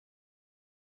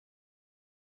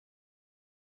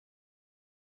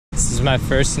This is my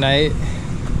first night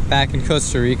back in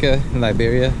Costa Rica, in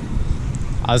Liberia.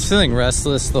 I was feeling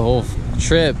restless the whole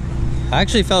trip. I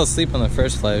actually fell asleep on the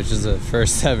first flight, which is the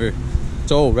first ever.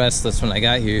 So restless when I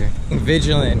got here.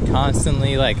 Vigilant,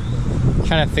 constantly like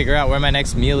trying to figure out where my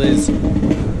next meal is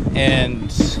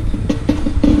and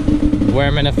where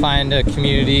I'm gonna find a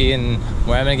community and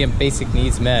where I'm gonna get basic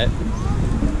needs met,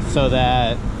 so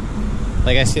that,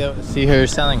 like, I see her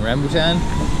selling rambutan.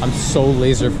 I'm so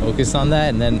laser focused on that,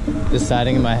 and then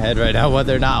deciding in my head right now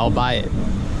whether or not I'll buy it.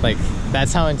 Like,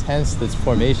 that's how intense this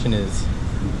formation is.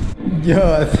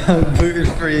 Yo, I found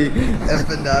gluten-free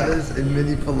empanadas and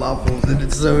mini falafels, and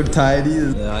it's so tiny.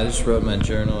 Yeah, I just wrote my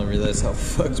journal and realized how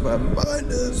fucked my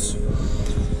mind is.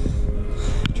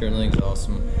 Journaling's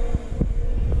awesome.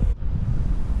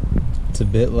 It's a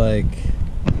bit like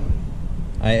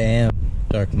I am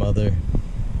Dark Mother,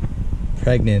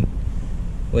 pregnant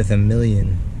with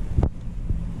 1,000,000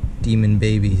 demon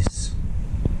babies,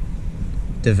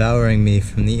 devouring me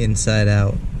from the inside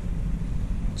out,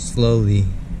 slowly,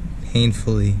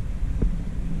 painfully,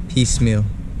 piecemeal,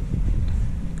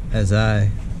 as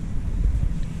I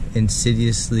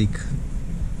insidiously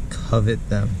covet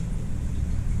them,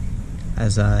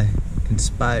 as I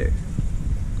conspire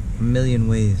 1,000,000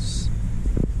 ways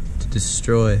to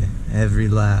destroy every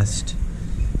last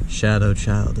shadow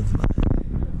child of mine.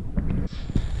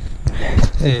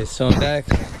 Hey, so I'm back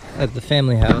at the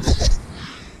family house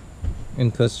in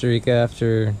Costa Rica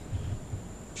after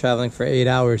traveling for 8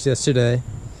 hours yesterday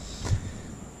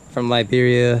from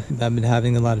Liberia. I've been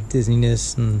having a lot of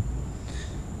dizziness and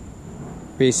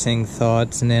racing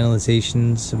thoughts and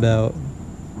analyzations about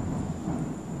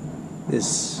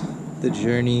the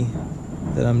journey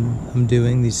that I'm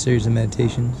doing, these series of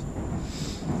meditations,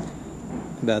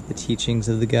 about the teachings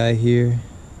of the guy here.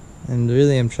 And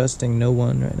really, I'm trusting no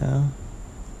one right now.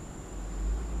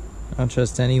 I don't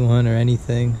trust anyone or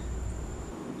anything.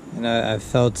 And I've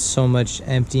felt so much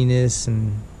emptiness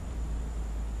and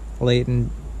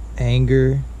latent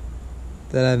anger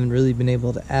that I haven't really been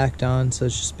able to act on. So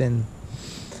it's just been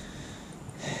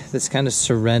this kind of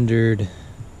surrendered,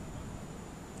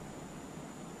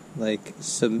 like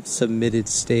submitted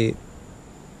state.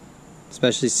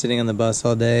 Especially sitting on the bus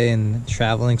all day and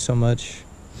traveling so much.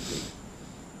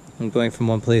 I'm going from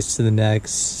one place to the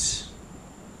next,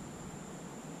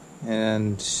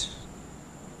 and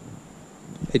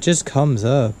it just comes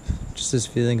up, just this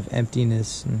feeling of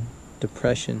emptiness and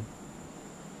depression.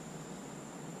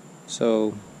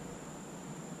 So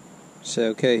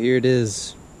okay, here it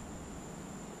is.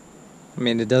 I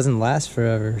mean, it doesn't last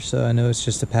forever, so I know it's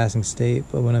just a passing state,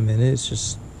 but when I'm in it, it's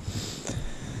just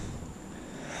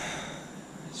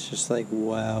like,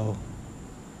 wow.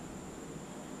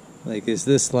 Like, is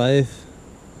this life?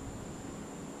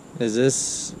 Is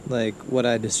this, like, what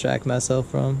I distract myself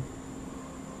from?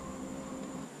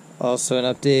 Also, an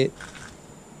update.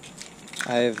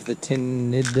 I have the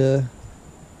tinidazole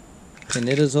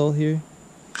here.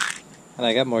 And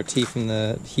I got more tea from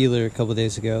the healer a couple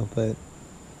days ago, but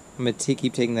I'm going to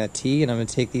keep taking that tea, and I'm going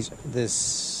to take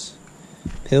this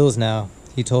pills now.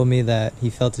 He told me that he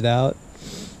felt it out.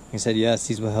 He said, yes,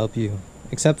 these will help you.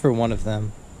 Except for one of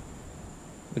them,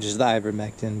 which is the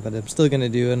ivermectin, but I'm still going to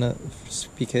do it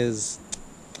because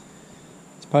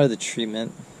it's part of the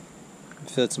treatment. I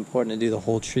feel it's important to do the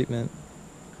whole treatment,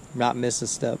 not miss a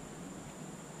step.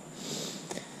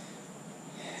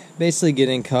 Basically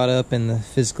getting caught up in the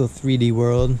physical 3D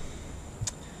world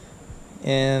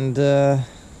and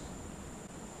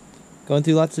going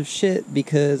through lots of shit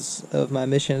because of my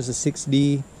mission as a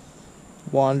 6D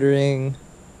wandering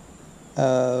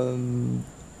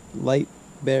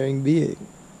light-bearing being.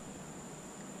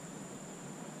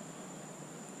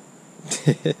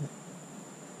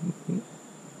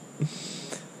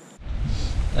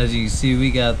 As you can see, we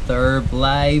got the herb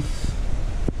life.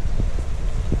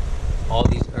 All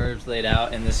these herbs laid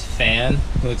out in this fan.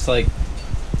 It looks like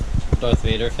Darth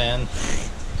Vader fan.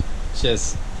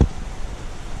 Just,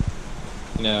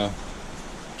 you know,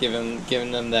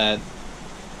 giving them that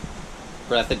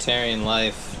breatharian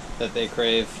life that they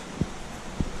crave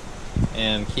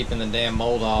and keeping the damn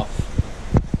mold off.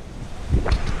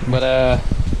 But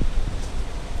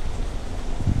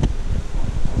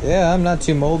yeah, I'm not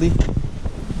too moldy.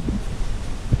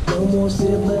 No more sip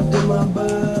left in my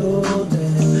bottle,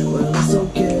 damn. Well, it's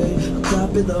okay. I'll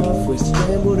top it off with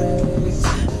scrambled eggs.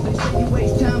 They say you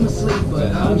waste time asleep,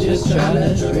 but I'm just trying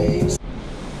to dream.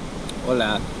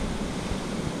 Hola.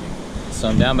 So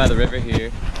I'm down by the river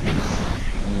here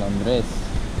in Londres.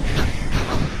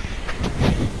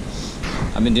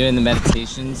 I've been doing the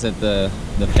meditations at the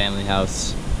family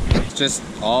house just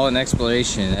all an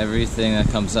exploration. Everything that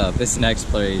comes up, it's an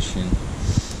exploration.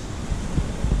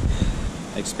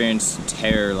 I experienced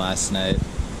terror last night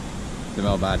through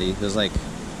my body. It was like,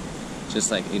 just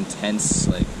like intense,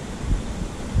 like,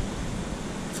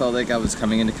 felt like I was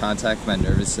coming into contact with my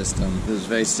nervous system. It was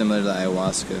very similar to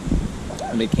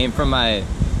ayahuasca. And it came from my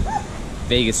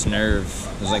vagus nerve.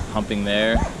 It was like pumping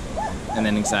there, and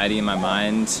then anxiety in my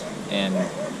mind, and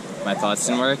my thoughts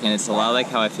didn't work. And it's a lot like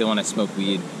how I feel when I smoke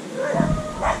weed.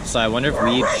 So I wonder if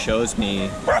weed shows me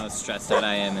how stressed out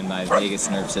I am in my vagus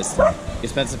nerve system. I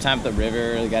spent some time at the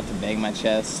river, I got to bang my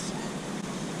chest.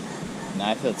 Now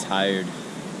I feel tired.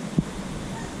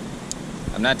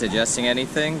 I'm not digesting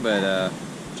anything, but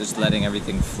just letting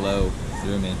everything flow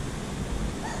through me.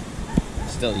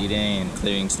 Still eating and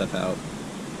clearing stuff out.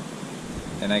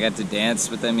 And I got to dance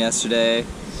with them yesterday.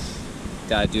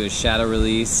 Got to do a shadow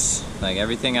release. Like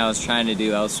everything I was trying to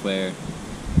do elsewhere,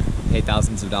 pay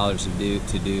thousands of dollars to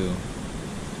do.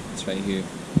 It's right here.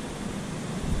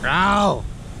 Ow!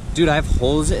 Dude, I have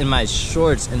holes in my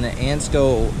shorts and the ants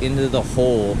go into the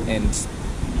hole and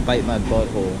bite my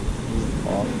butthole.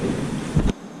 Awful.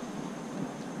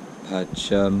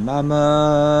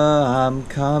 Pachamama, I'm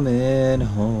coming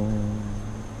home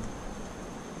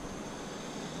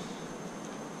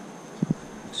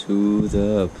to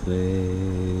the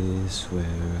place where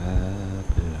I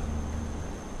belong.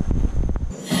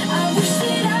 I wish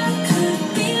that I could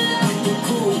be like the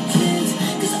cool kids,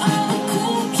 'cause all the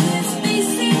cool kids, they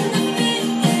seem to fit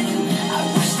in. I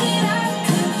wish that I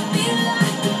could be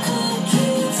like the cool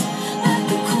kids, like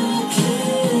the cool kids.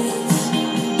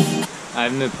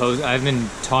 I've been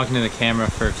talking to the camera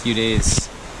for a few days.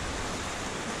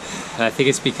 And I think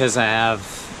it's because I have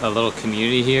a little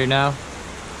community here now,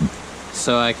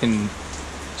 so I can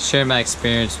share my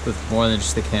experience with more than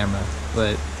just the camera.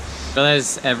 But I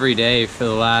realized every day for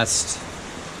the last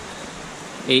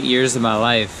 8 years of my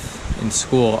life in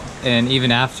school, and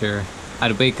even after,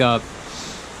 I'd wake up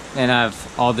and have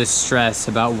all this stress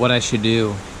about what I should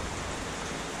do,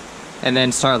 and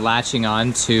then start latching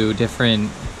on to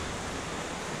different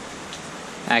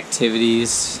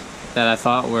activities that I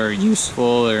thought were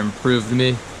useful or improved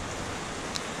me,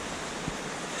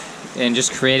 and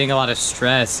just creating a lot of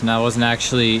stress, and I wasn't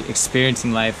actually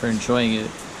experiencing life or enjoying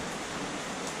it.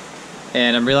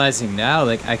 And I'm realizing now,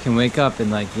 like, I can wake up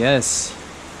and, like, yes,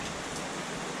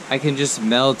 I can just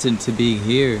melt into being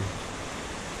here.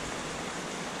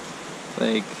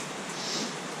 Like,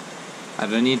 I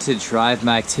don't need to drive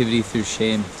my activity through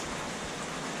shame.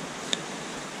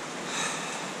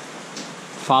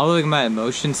 Following my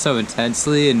emotions so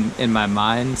intensely in my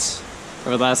mind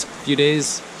over the last few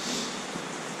days,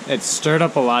 it stirred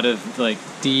up a lot of, like,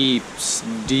 deep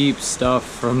stuff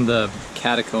from the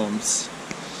catacombs.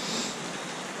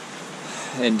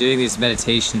 And doing these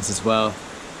meditations as well.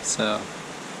 So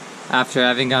after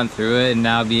having gone through it and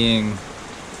now being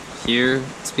here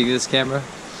speaking to this camera,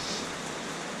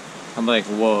 I'm like,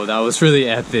 whoa, that was really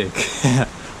epic.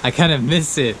 I kind of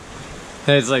miss it.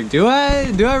 And it's like, do I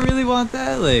really want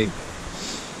that? Like,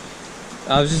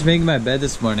 I was just making my bed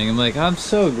this morning. I'm like, I'm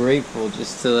so grateful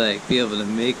just to, like, be able to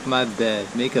make my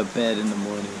bed, make a bed in the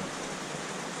morning,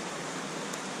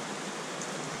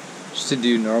 just to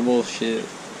do normal shit.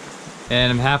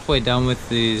 And I'm halfway done with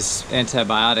these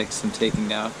antibiotics I'm taking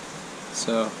now.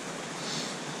 So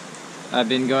I've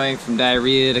been going from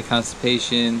diarrhea to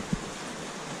constipation.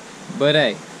 But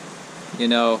hey, you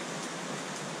know,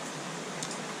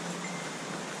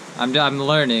 I'm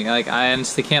learning. Like, I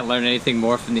honestly can't learn anything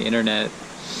more from the internet.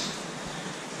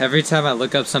 Every time I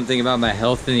look up something about my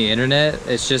health in the internet,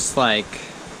 it's just like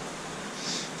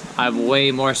I'm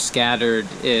way more scattered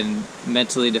and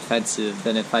mentally defensive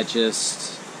than if I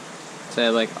just say,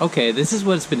 like, okay, this is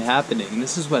what's been happening,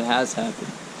 this is what has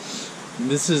happened, and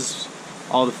this is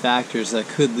all the factors that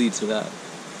could lead to that.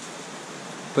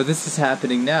 But this is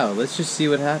happening now. Let's just see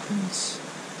what happens.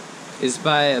 Is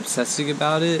by obsessing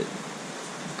about it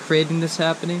creating this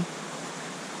happening?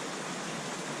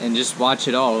 And just watch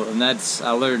it all. And that's,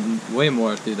 I learned way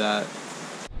more through that.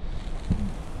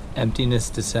 Emptiness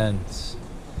descends.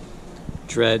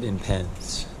 Dread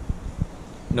impends.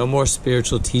 No more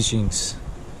spiritual teachings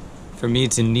for me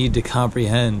to need to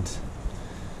comprehend.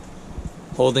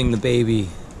 Holding the baby,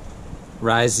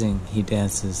 rising, he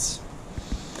dances.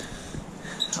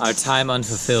 Our time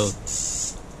unfulfilled,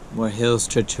 more hills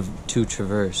to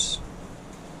traverse.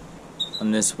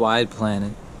 On this wide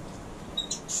planet,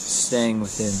 staying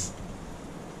within.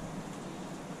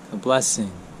 A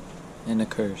blessing and a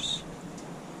curse.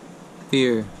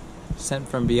 Fear sent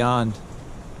from beyond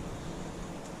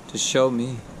to show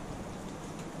me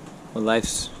what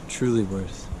life's truly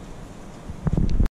worth.